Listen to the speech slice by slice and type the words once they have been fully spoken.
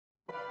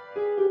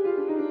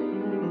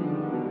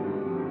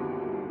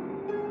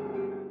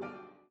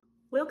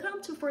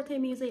Welcome to Forte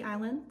Music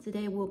Island.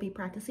 Today we'll be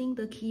practicing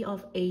the key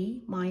of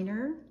A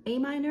minor. A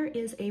minor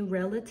is a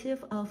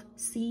relative of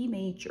C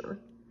major.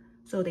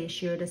 So they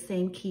share the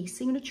same key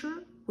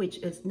signature, which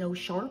is no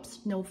sharps,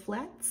 no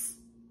flats.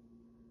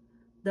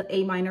 The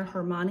A minor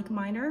harmonic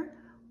minor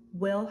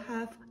will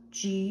have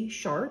G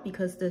sharp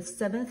because the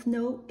 7th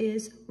note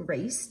is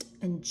raised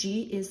and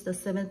G is the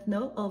 7th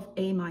note of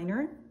A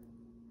minor.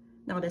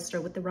 Now let's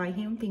start with the right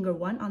hand, finger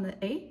 1 on the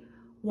A.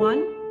 1,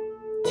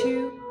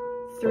 2,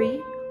 3,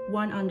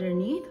 1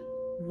 underneath,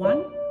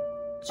 1,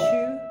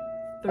 2,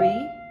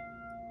 3,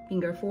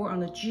 finger 4 on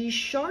the G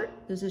sharp.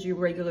 This is your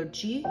regular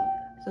G,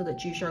 so the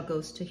G sharp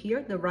goes to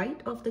here, the right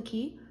of the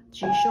key,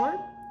 G sharp,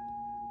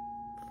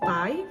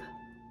 5,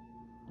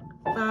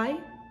 5,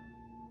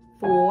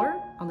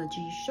 4 on the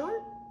G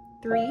sharp,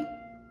 3,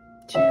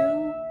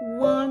 2,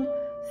 1,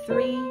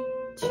 3,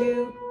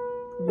 2,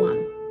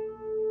 1.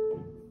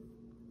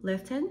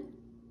 Left hand,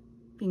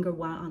 finger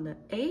 1 on the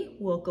A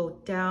will go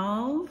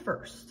down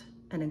first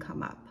and then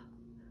come up.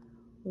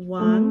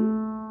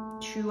 1,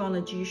 2 on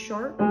the G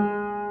sharp,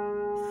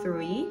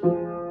 3,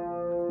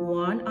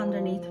 1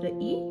 underneath the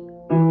E,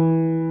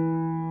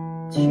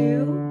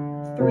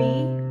 2,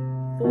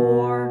 3,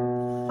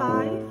 4,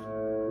 5,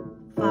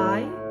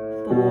 5,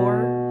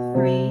 4,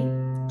 3,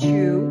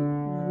 2,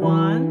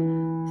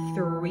 1,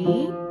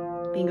 3,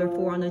 finger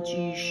 4 on the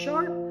G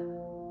sharp,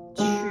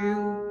 2,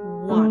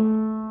 1.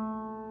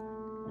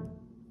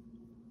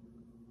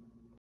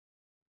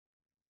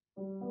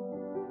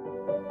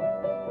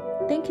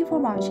 Thank you for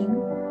watching.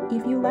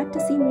 If you'd like to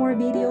see more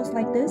videos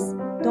like this,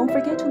 don't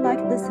forget to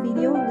like this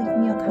video, leave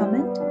me a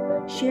comment,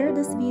 share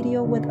this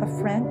video with a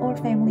friend or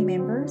family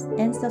members,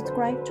 and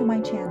subscribe to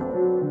my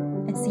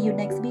channel. And see you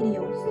next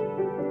videos.